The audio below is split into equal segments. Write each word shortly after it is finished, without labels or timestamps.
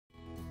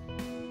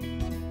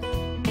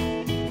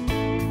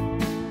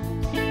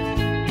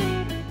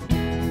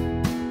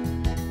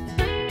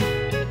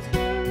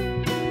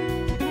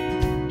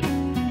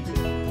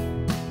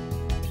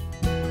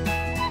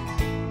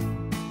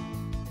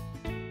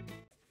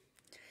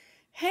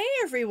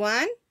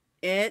everyone,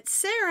 it's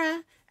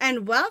Sarah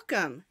and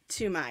welcome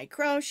to my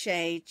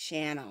crochet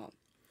channel.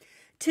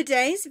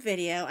 Today's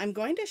video I'm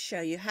going to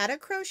show you how to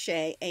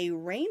crochet a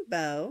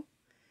rainbow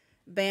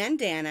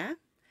bandana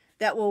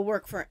that will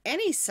work for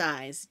any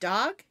size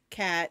dog,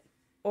 cat,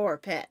 or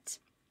pet.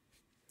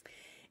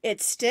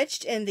 It's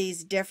stitched in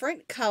these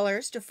different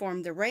colors to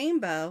form the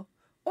rainbow,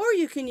 or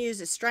you can use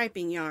a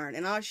striping yarn,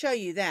 and I'll show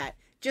you that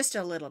just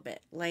a little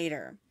bit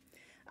later.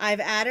 I've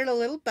added a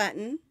little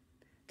button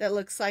that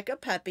looks like a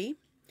puppy.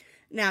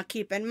 Now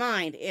keep in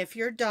mind, if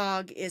your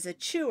dog is a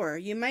chewer,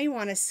 you may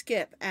want to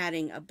skip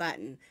adding a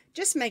button.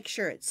 Just make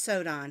sure it's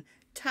sewed on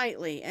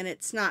tightly and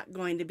it's not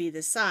going to be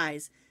the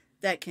size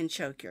that can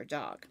choke your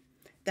dog.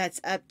 That's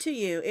up to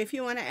you if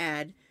you want to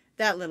add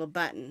that little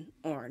button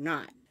or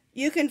not.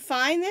 You can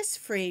find this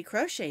free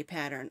crochet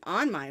pattern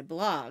on my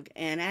blog,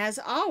 and as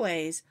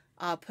always,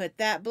 I'll put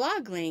that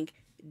blog link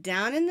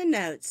down in the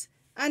notes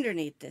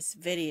underneath this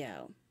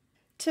video.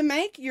 To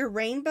make your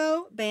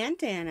rainbow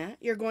bandana,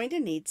 you're going to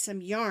need some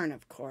yarn,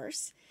 of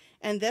course,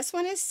 and this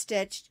one is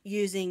stitched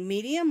using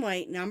medium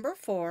weight number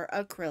 4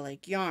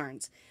 acrylic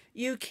yarns.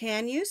 You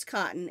can use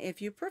cotton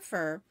if you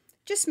prefer,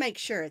 just make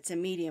sure it's a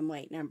medium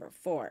weight number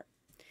 4.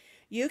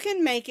 You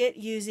can make it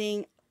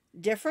using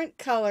different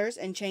colors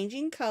and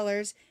changing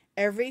colors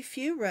every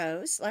few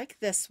rows, like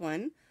this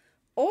one,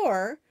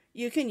 or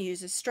you can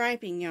use a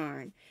striping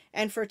yarn.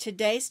 And for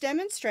today's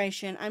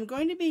demonstration, I'm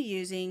going to be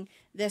using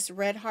this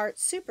Red Heart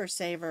Super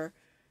Saver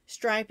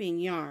striping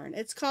yarn.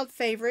 It's called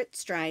Favorite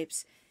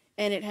Stripes,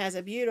 and it has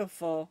a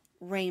beautiful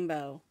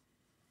rainbow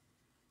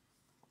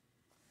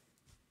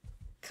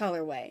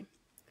colorway.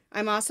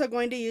 I'm also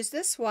going to use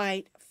this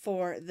white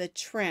for the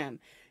trim.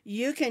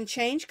 You can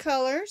change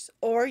colors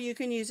or you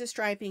can use a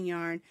striping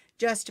yarn.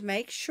 Just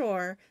make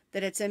sure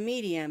that it's a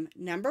medium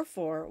number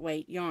 4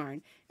 weight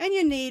yarn, and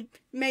you need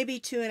maybe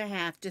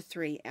 2.5 to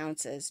 3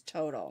 ounces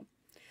total.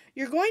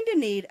 You're going to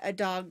need a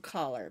dog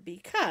collar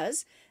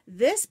because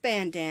this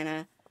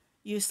bandana,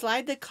 you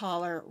slide the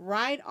collar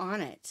right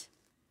on it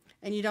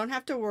and you don't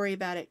have to worry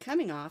about it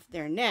coming off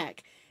their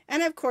neck.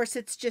 And of course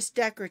it's just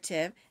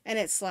decorative and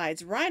it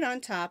slides right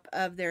on top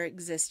of their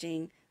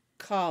existing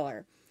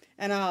collar.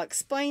 And I'll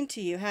explain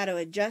to you how to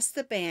adjust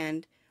the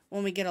band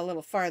when we get a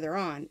little farther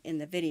on in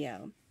the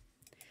video.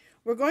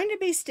 We're going to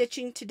be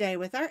stitching today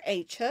with our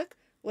H hook,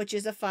 which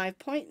is a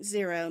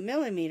 5.0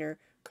 millimeter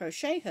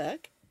crochet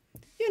hook.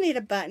 You'll need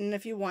a button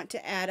if you want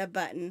to add a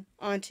button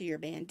onto your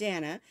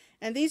bandana,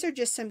 and these are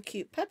just some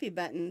cute puppy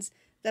buttons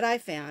that I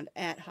found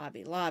at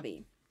Hobby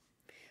Lobby.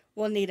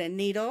 We'll need a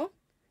needle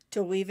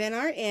to weave in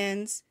our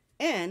ends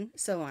and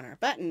sew on our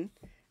button,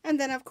 and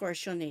then of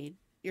course you'll need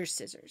your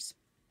scissors.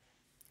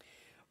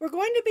 We're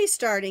going to be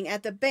starting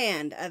at the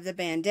band of the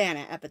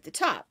bandana up at the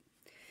top.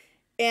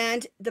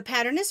 And the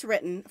pattern is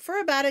written for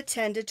about a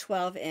 10 to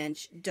 12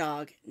 inch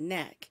dog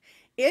neck.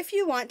 If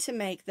you want to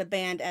make the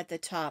band at the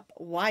top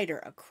wider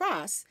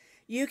across,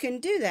 you can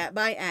do that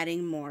by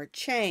adding more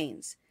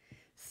chains.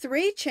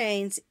 3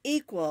 chains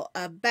equal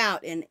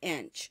about an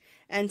inch,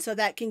 and so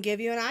that can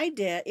give you an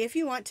idea if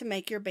you want to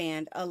make your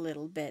band a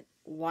little bit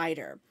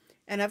wider.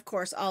 And of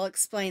course, I'll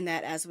explain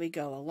that as we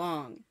go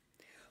along.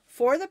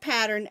 For the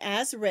pattern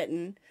as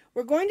written,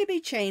 we're going to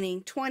be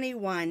chaining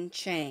 21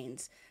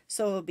 chains.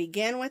 So we'll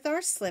begin with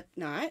our slip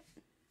knot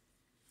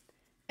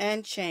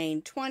and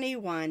chain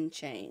 21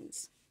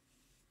 chains.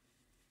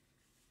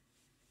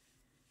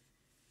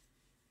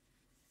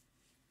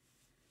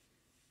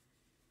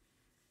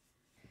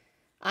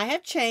 I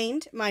have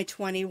chained my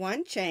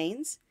 21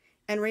 chains,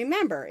 and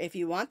remember, if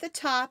you want the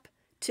top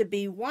to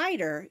be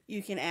wider,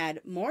 you can add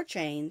more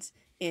chains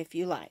if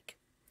you like.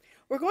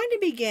 We're going to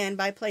begin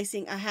by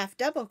placing a half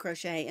double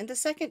crochet in the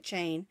second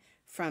chain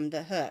from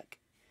the hook.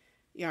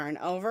 Yarn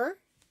over,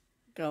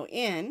 go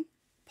in,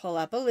 pull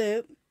up a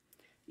loop,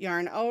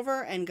 yarn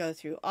over, and go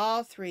through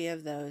all 3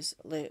 of those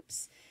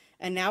loops.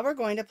 And now we're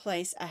going to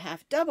place a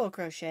half double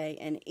crochet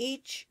in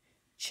each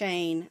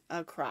chain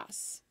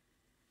across.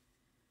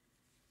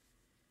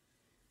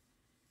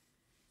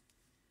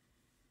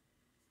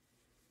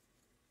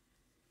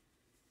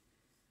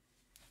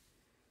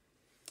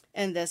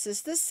 And this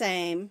is the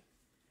same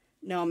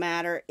no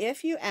matter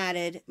if you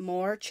added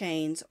more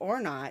chains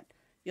or not.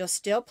 You'll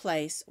still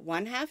place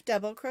 1 half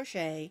double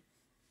crochet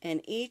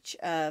in each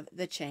of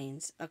the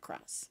chains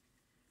across.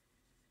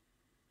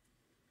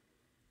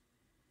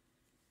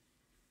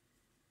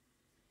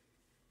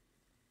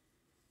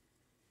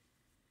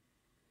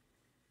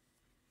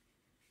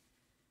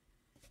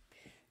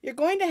 You're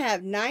going to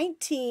have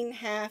 19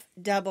 half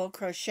double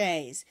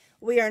crochets.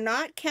 We are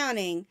not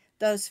counting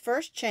those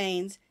first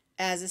chains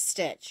as a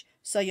stitch,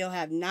 so you'll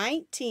have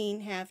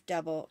 19 half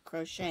double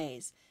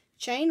crochets.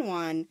 Chain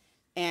 1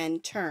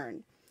 and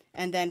turn.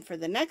 And then for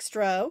the next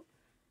row,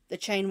 the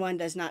chain 1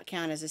 does not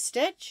count as a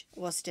stitch.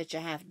 We'll stitch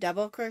a half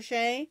double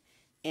crochet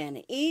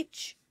in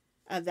each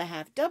of the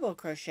half double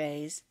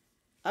crochets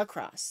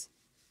across.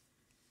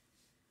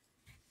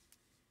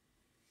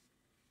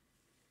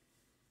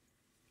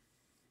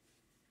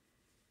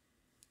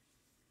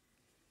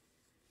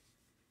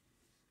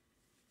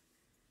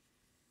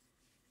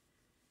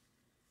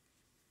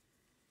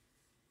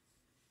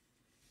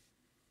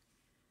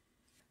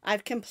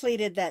 I've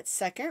completed that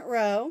second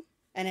row,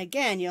 and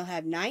again you'll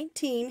have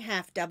 19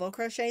 half double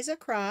crochets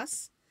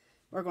across.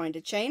 We're going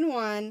to chain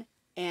 1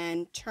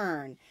 and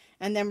turn,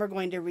 and then we're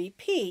going to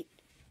repeat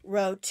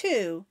row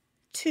 2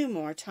 2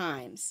 more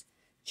times.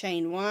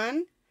 Chain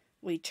 1,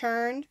 we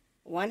turned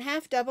 1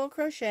 half double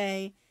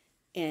crochet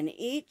in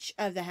each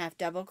of the half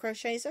double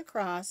crochets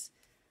across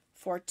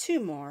for 2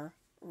 more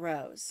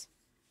rows.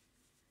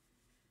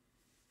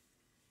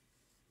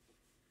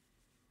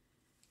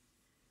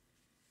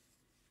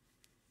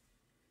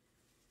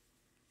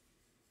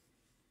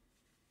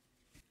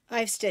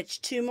 I've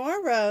stitched 2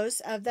 more rows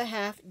of the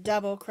half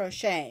double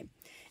crochet,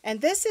 and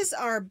this is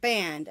our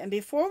band. And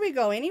before we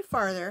go any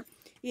farther,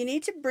 you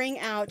need to bring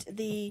out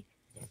the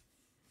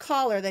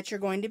collar that you're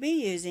going to be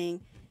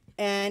using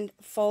and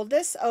fold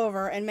this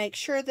over and make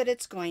sure that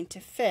it's going to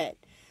fit.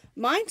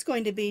 Mine's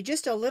going to be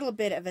just a little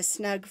bit of a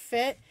snug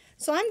fit,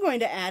 so I'm going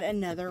to add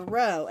another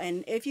row.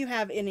 And if you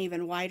have an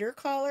even wider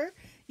collar,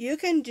 you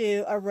can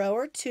do a row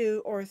or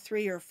 2 or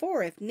 3 or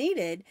 4 if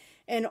needed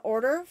in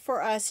order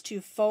for us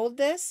to fold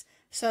this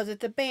so that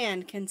the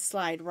band can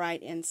slide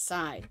right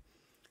inside.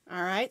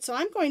 Alright, so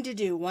I'm going to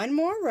do 1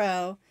 more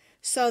row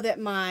so that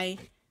my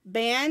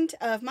band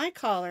of my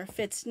collar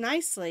fits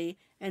nicely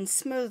and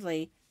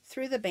smoothly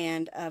through the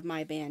band of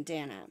my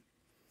bandana.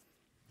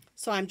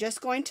 So I'm just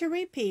going to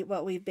repeat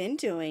what we've been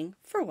doing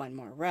for 1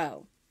 more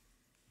row.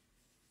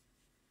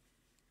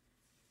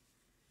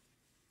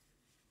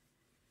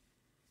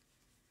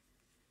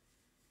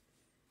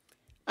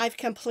 I've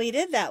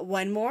completed that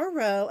 1 more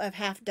row of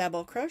half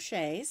double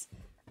crochets.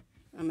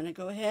 I'm going to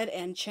go ahead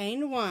and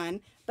chain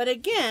 1, but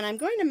again I'm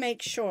going to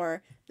make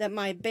sure that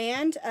my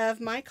band of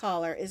my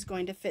collar is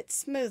going to fit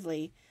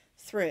smoothly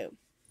through,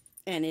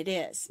 and it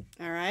is.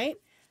 Alright,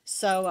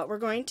 so what we're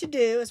going to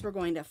do is we're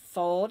going to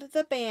fold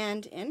the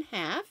band in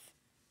half,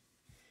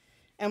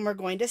 and we're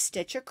going to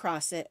stitch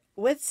across it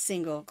with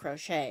single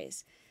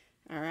crochets.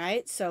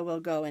 Alright, so we'll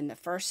go in the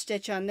first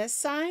stitch on this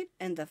side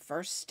and the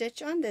first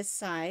stitch on this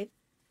side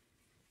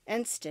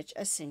and stitch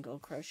a single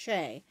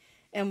crochet.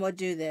 And we'll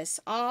do this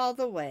all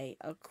the way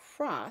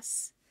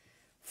across,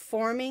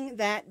 forming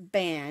that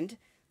band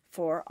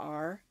for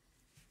our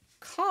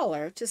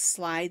collar to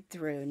slide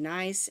through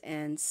nice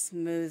and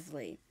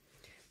smoothly.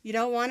 You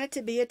don't want it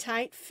to be a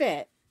tight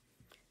fit.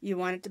 You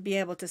want it to be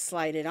able to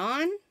slide it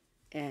on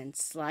and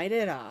slide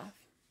it off.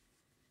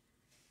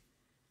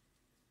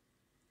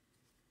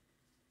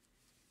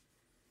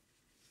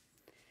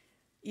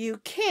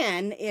 You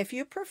can, if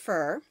you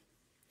prefer,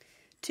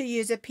 to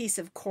use a piece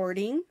of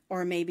cording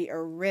or maybe a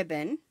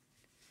ribbon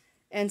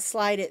and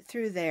slide it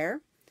through there.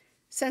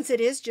 Since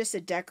it is just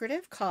a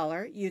decorative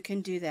collar, you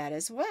can do that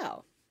as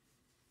well.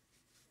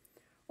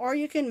 Or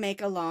you can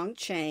make a long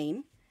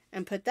chain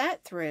and put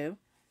that through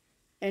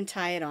and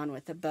tie it on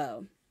with a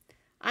bow.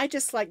 I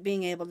just like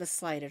being able to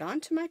slide it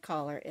onto my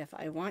collar if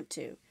I want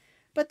to,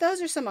 but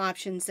those are some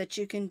options that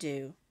you can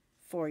do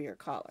for your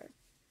collar.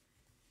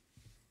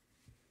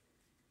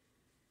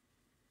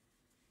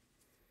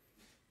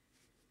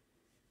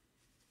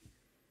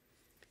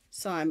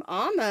 So I'm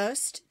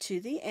almost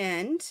to the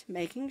end,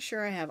 making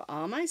sure I have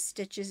all my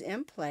stitches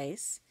in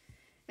place.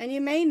 And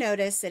you may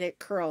notice that it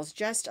curls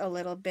just a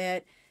little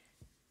bit.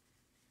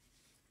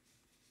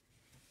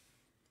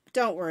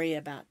 Don't worry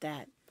about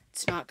that.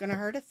 It's not going to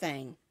hurt a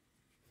thing.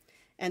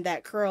 And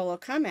that curl will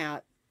come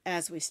out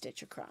as we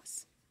stitch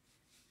across.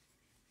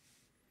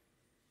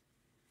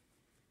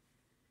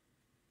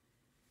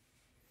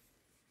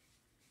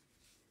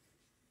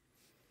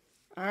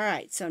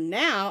 Alright, so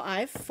now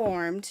I've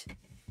formed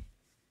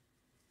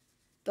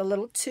the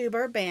little tube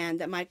or band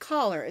that my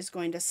collar is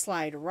going to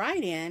slide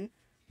right in,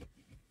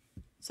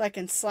 so I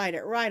can slide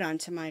it right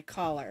onto my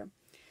collar.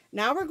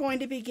 Now we're going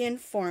to begin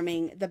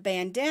forming the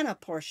bandana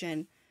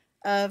portion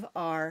of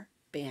our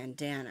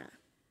bandana.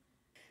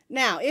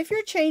 Now, if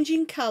you're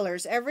changing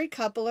colors every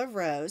couple of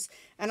rows,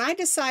 and I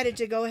decided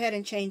to go ahead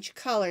and change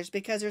colors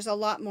because there's a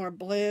lot more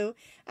blue,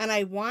 and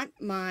I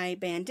want my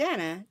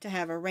bandana to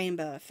have a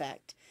rainbow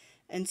effect.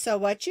 And so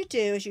what you do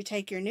is you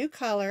take your new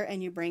color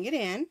and you bring it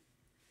in,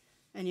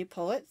 and you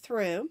pull it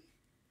through,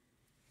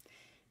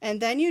 and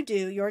then you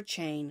do your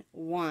chain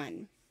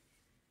 1.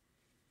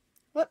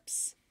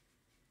 Whoops.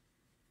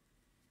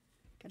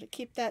 Got to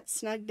keep that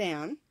snug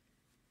down.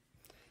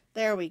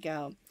 There we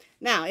go.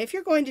 Now, if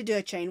you're going to do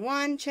a chain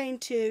 1, chain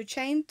 2,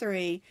 chain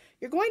 3,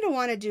 you're going to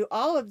want to do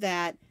all of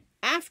that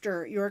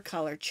after your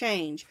color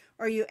change,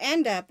 or you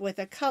end up with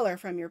a color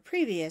from your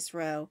previous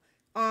row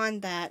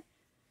on that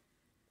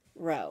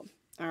row.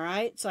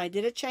 Alright, so I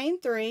did a chain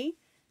 3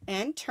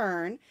 and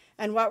turn,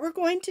 and what we're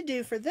going to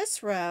do for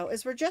this row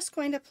is we're just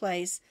going to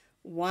place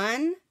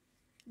 1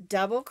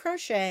 double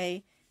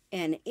crochet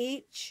in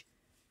each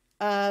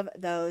of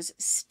those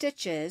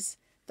stitches,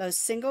 those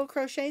single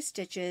crochet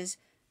stitches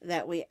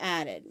that we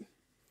added.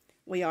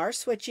 We are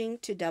switching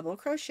to double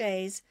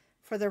crochets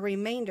for the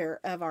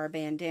remainder of our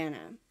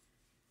bandana.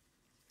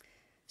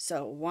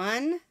 So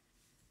 1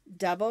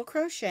 double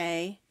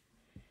crochet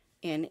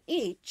in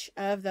each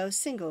of those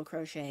single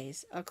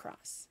crochets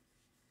across.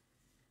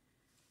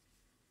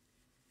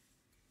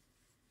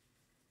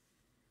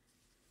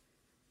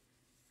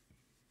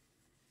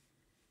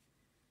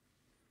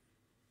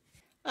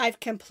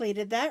 I've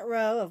completed that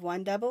row of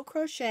 1 double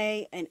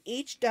crochet and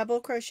each double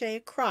crochet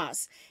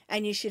across,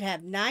 and you should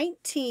have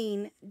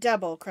 19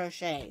 double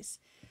crochets.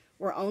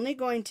 We're only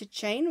going to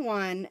chain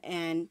 1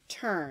 and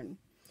turn.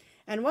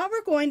 And what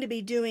we're going to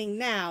be doing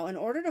now in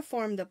order to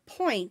form the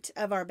point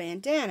of our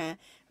bandana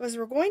is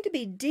we're going to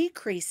be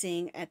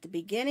decreasing at the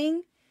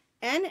beginning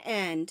and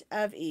end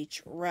of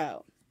each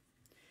row.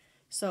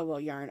 So we'll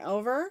yarn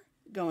over,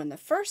 go in the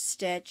first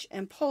stitch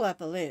and pull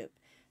up a loop.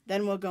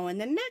 Then we'll go in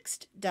the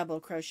next double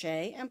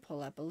crochet and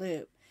pull up a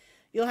loop.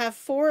 You'll have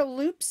 4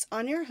 loops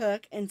on your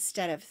hook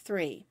instead of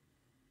 3.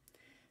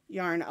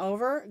 Yarn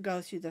over,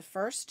 go through the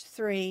first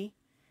 3,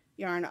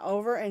 yarn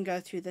over and go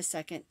through the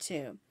second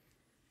 2.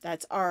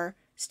 That's our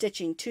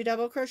stitching 2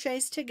 double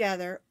crochets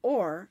together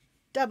or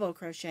double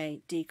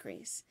crochet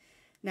decrease.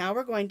 Now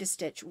we're going to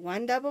stitch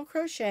 1 double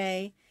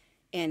crochet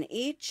in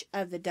each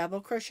of the double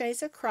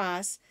crochets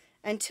across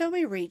until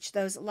we reach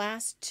those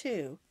last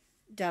 2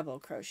 double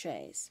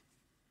crochets.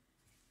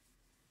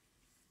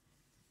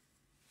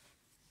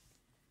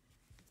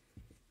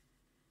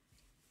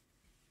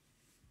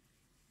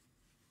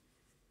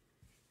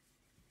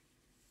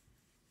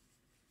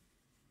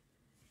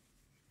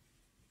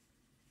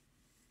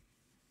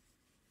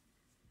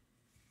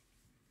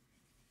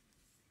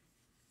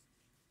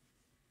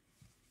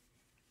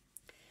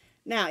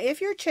 Now, if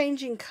you're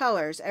changing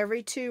colors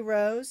every 2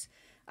 rows,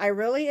 I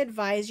really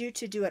advise you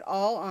to do it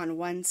all on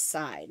one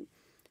side.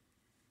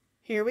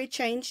 Here we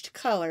changed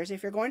colors.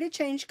 If you're going to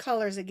change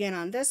colors again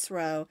on this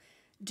row,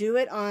 do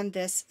it on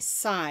this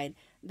side.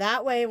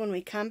 That way, when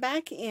we come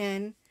back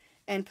in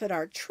and put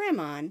our trim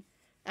on,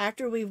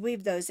 after we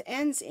weave those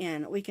ends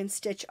in, we can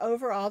stitch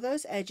over all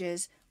those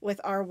edges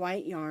with our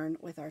white yarn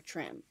with our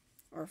trim,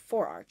 or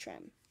for our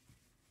trim.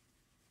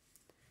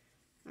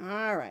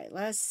 All right,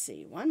 let's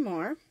see, one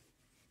more.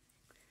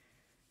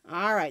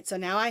 All right, so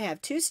now I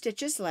have 2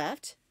 stitches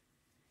left.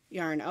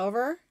 Yarn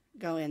over,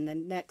 go in the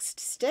next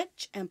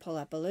stitch and pull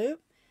up a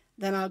loop.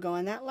 Then I'll go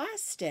in that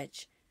last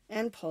stitch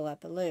and pull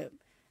up a loop.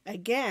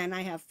 Again,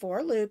 I have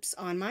 4 loops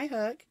on my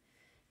hook.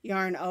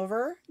 Yarn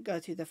over,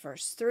 go through the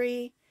first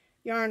 3,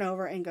 yarn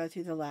over and go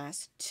through the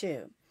last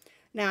 2.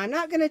 Now, I'm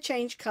not going to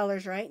change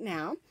colors right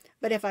now,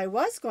 but if I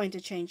was going to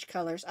change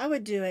colors, I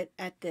would do it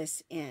at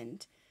this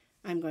end.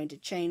 I'm going to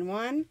chain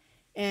 1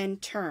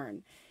 and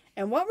turn.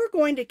 And what we're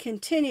going to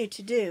continue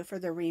to do for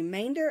the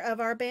remainder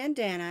of our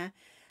bandana,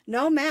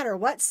 no matter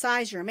what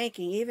size you're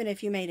making, even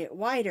if you made it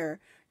wider,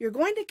 you're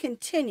going to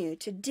continue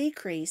to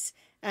decrease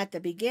at the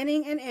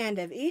beginning and end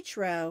of each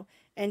row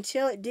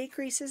until it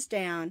decreases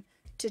down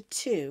to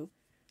 2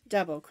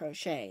 double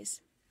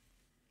crochets.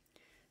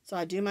 So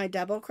I'll do my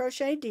double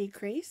crochet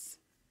decrease,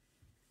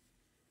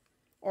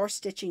 or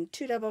stitching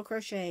 2 double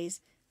crochets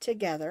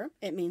together.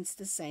 It means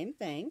the same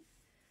thing.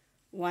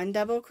 1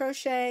 double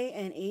crochet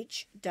in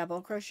each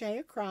double crochet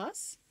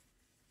across.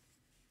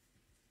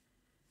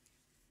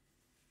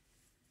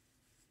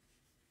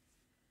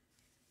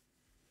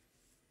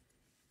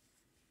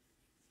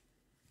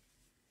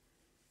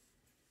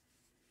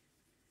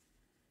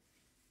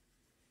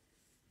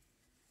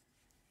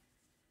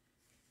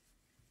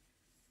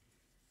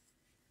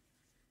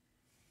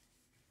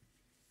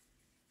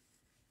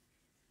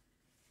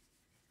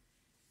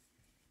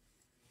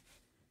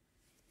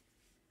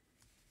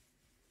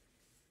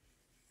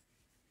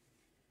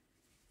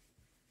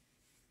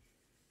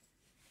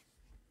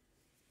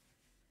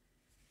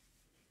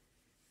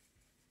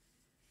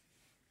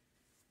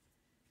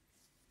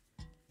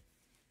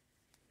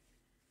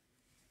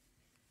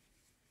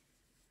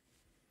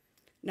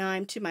 Now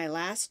I'm to my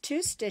last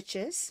 2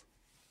 stitches.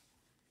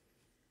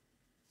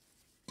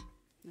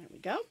 There we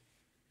go.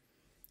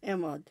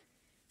 And we'll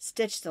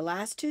stitch the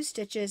last 2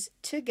 stitches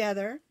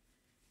together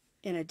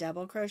in a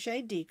double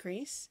crochet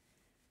decrease,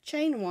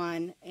 chain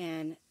 1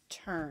 and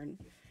turn.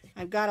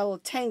 I've got a little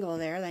tangle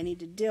there that I need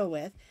to deal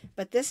with,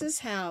 but this is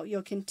how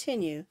you'll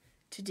continue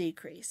to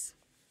decrease.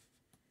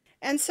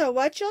 And so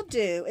what you'll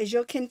do is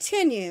you'll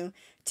continue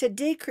to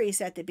decrease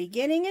at the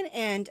beginning and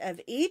end of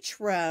each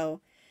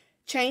row,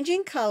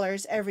 changing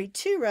colors every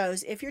 2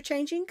 rows if you're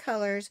changing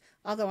colors,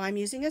 although I'm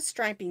using a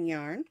striping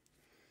yarn.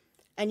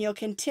 And you'll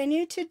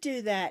continue to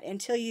do that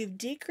until you've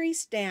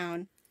decreased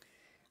down.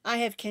 I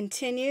have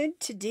continued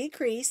to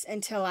decrease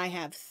until I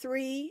have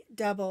 3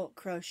 double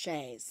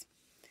crochets.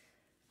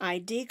 I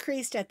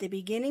decreased at the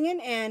beginning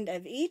and end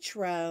of each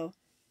row,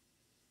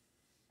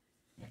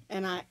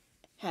 and I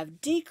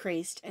have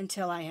decreased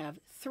until I have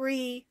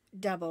 3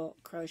 double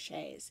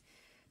crochets.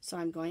 So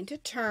I'm going to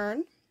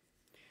turn.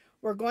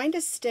 We're going to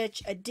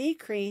stitch a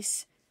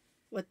decrease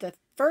with the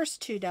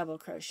first 2 double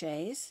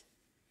crochets.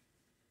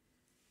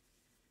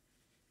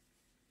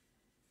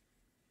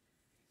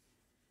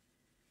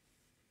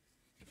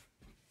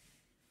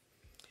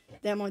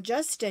 Then we'll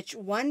just stitch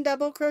 1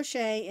 double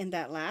crochet in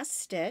that last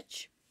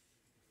stitch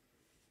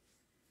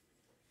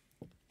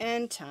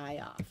and tie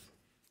off.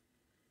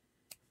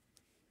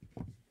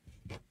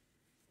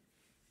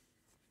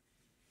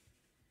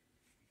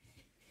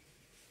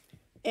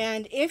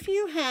 And if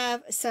you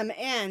have some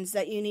ends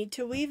that you need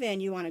to weave in,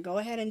 you want to go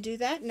ahead and do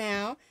that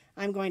now.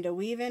 I'm going to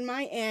weave in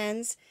my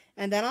ends,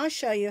 and then I'll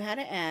show you how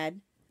to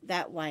add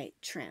that white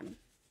trim.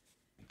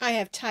 I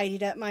have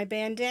tidied up my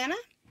bandana,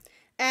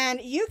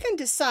 and you can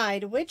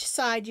decide which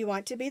side you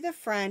want to be the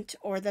front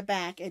or the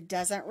back. It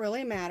doesn't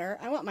really matter.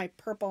 I want my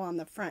purple on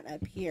the front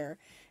up here,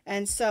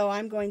 and so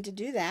I'm going to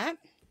do that.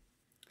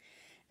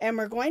 And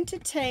we're going to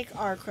take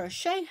our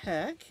crochet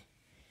hook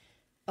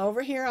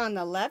over here on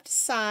the left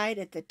side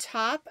at the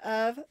top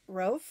of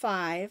row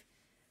 5.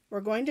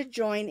 We're going to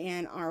join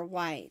in our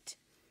white.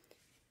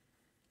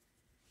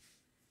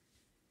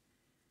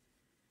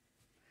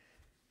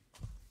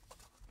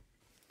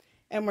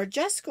 And we're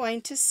just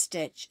going to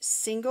stitch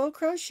single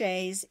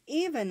crochets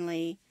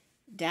evenly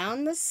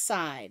down the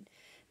side.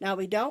 Now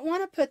we don't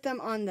want to put them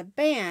on the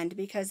band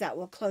because that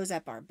will close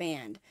up our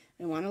band.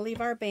 We want to leave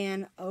our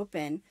band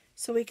open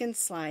so we can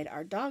slide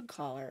our dog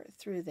collar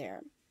through there.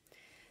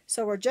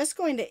 So we're just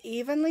going to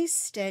evenly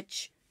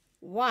stitch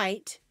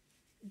white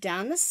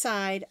down the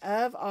side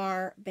of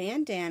our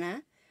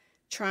bandana,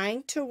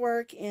 trying to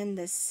work in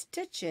the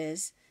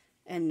stitches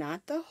and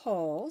not the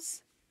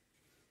holes.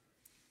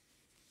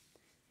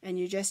 And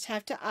you just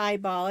have to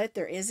eyeball it.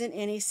 There isn't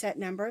any set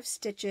number of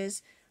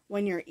stitches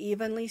when you're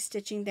evenly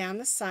stitching down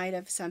the side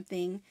of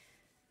something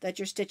that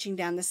you're stitching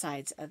down the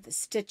sides of the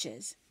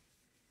stitches.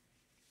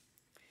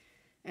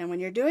 And when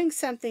you're doing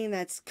something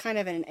that's kind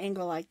of at an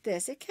angle like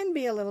this, it can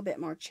be a little bit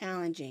more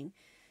challenging.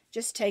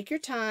 Just take your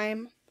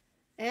time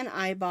and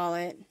eyeball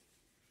it.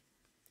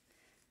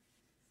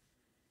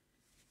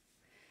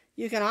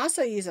 You can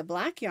also use a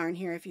black yarn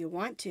here if you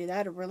want to.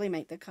 That'll really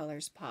make the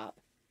colors pop.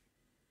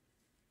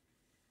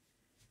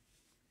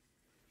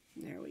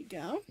 There we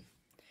go.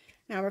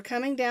 Now we're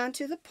coming down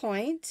to the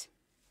point.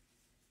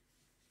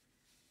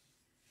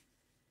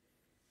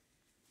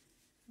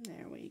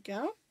 There we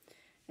go.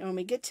 And when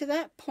we get to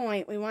that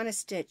point, we want to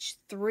stitch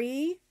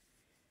 3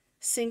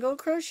 single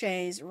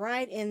crochets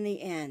right in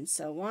the end.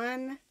 So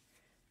 1,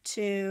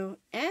 2,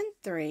 and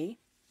 3.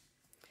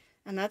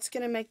 And that's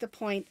going to make the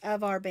point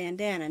of our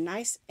bandana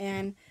nice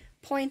and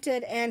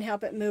pointed and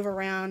help it move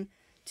around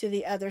to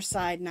the other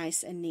side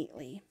nice and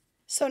neatly.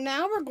 So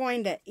now we're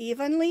going to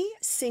evenly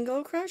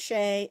single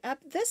crochet up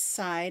this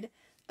side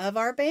of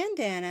our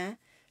bandana,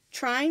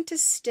 trying to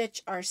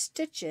stitch our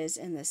stitches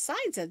in the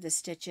sides of the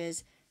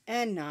stitches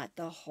and not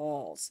the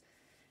holes.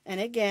 And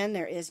again,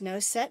 there is no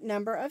set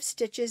number of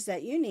stitches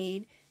that you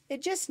need.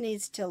 It just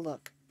needs to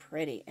look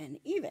pretty and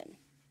even.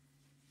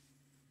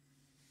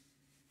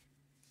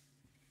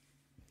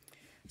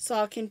 So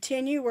I'll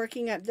continue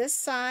working up this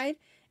side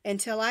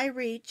until I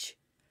reach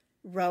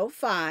row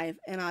 5,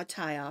 and I'll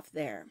tie off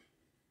there.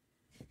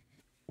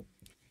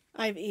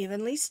 I've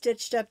evenly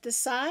stitched up the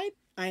side.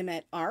 I'm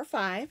at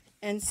R5,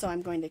 and so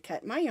I'm going to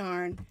cut my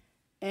yarn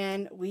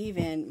and weave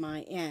in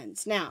my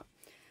ends. Now,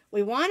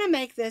 we want to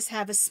make this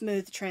have a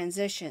smooth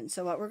transition.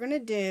 So what we're going to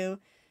do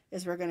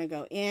is we're going to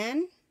go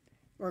in,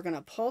 we're going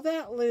to pull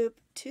that loop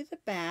to the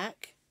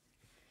back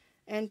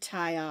and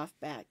tie off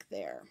back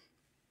there.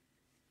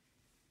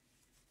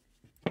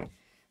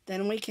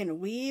 Then we can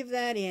weave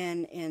that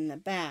in the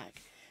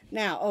back.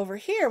 Now over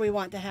here we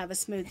want to have a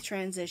smooth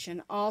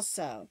transition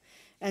also.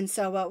 And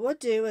so what we'll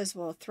do is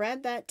we'll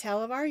thread that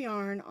tail of our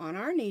yarn on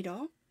our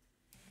needle,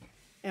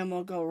 and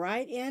we'll go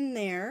right in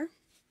there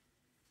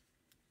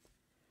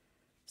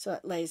so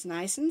it lays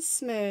nice and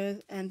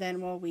smooth, and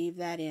then we'll weave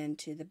that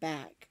into the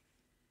back.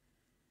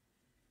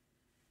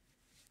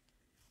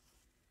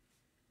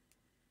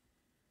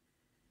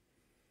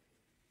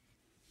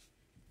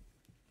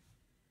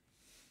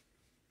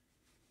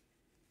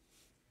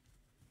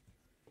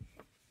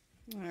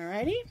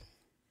 Alrighty.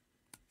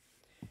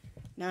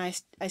 Now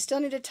I still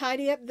need to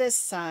tidy up this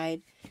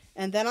side,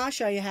 and then I'll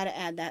show you how to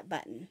add that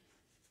button.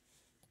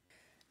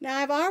 Now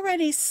I've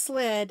already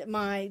slid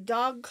my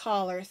dog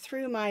collar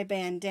through my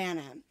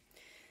bandana,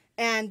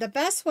 and the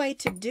best way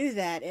to do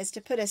that is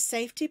to put a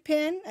safety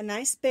pin, a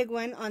nice big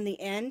one, on the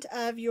end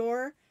of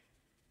your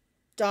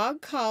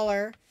dog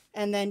collar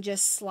and then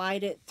just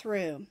slide it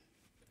through.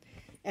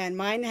 And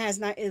mine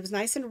it was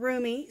nice and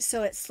roomy,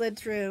 so it slid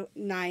through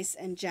nice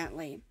and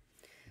gently.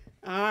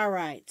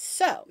 Alright,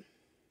 so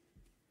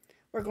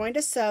we're going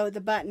to sew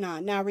the button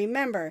on. Now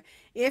remember,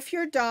 if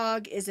your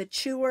dog is a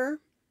chewer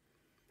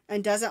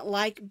and doesn't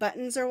like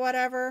buttons or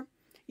whatever,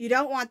 you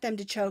don't want them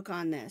to choke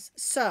on this.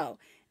 So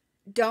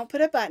don't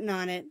put a button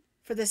on it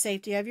for the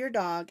safety of your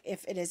dog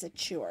if it is a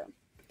chewer.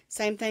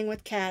 Same thing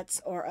with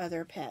cats or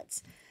other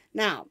pets.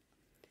 Now,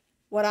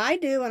 what I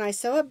do when I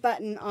sew a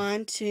button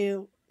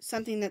onto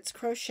something that's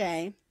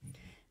crochet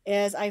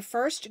is I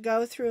first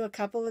go through a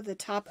couple of the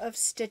top of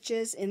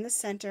stitches in the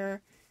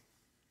center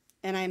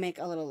and I make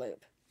a little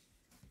loop.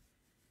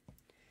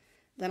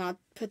 Then I'll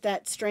put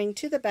that string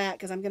to the back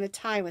because I'm going to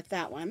tie with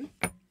that one.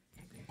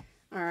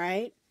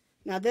 Alright,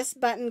 now this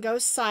button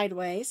goes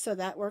sideways, so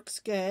that works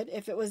good.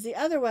 If it was the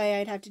other way,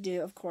 I'd have to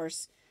do, of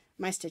course,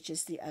 my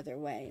stitches the other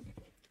way.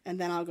 And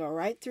then I'll go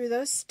right through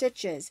those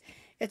stitches.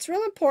 It's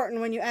real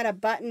important when you add a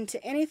button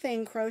to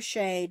anything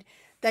crocheted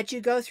that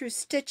you go through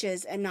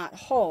stitches and not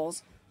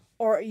holes,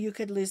 or you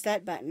could lose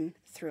that button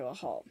through a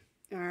hole.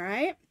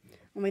 Alright,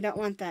 and we don't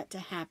want that to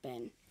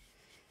happen.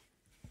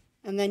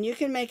 And then you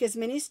can make as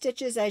many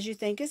stitches as you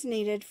think is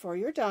needed for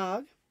your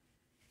dog.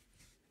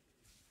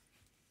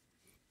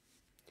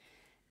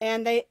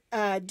 And they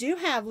do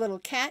have little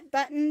cat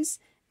buttons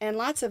and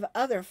lots of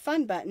other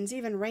fun buttons,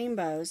 even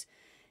rainbows,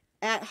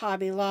 at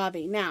Hobby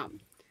Lobby. Now,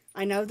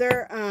 I know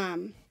they're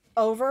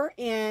over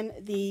in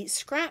the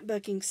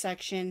scrapbooking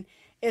section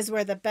is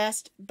where the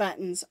best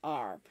buttons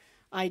are.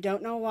 I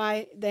don't know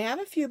why. They have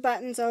a few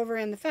buttons over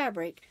in the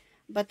fabric,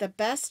 but the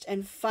best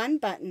and fun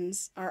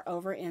buttons are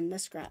over in the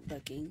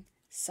scrapbooking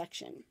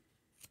section.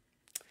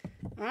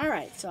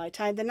 Alright, so I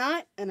tied the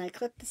knot and I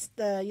clipped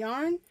the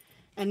yarn,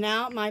 and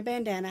now my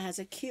bandana has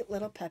a cute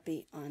little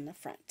puppy on the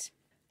front.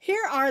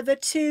 Here are the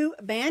two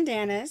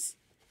bandanas.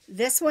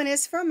 This one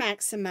is for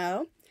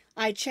Maximo.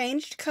 I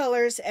changed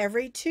colors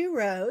every 2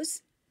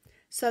 rows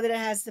so that it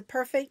has the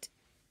perfect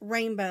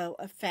rainbow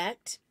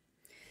effect.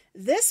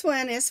 This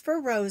one is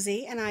for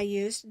Rosie, and I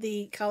used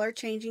the color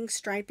changing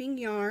striping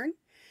yarn.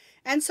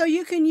 And so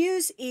you can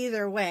use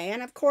either way.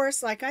 And of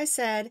course, like I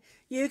said,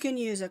 you can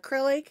use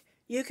acrylic,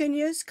 you can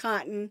use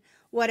cotton,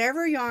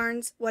 whatever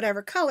yarns,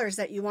 whatever colors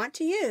that you want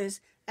to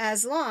use,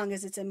 as long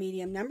as it's a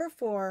medium number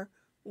 4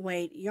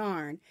 weight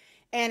yarn.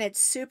 And it's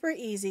super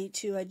easy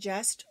to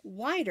adjust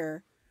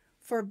wider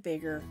for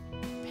bigger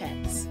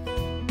pets.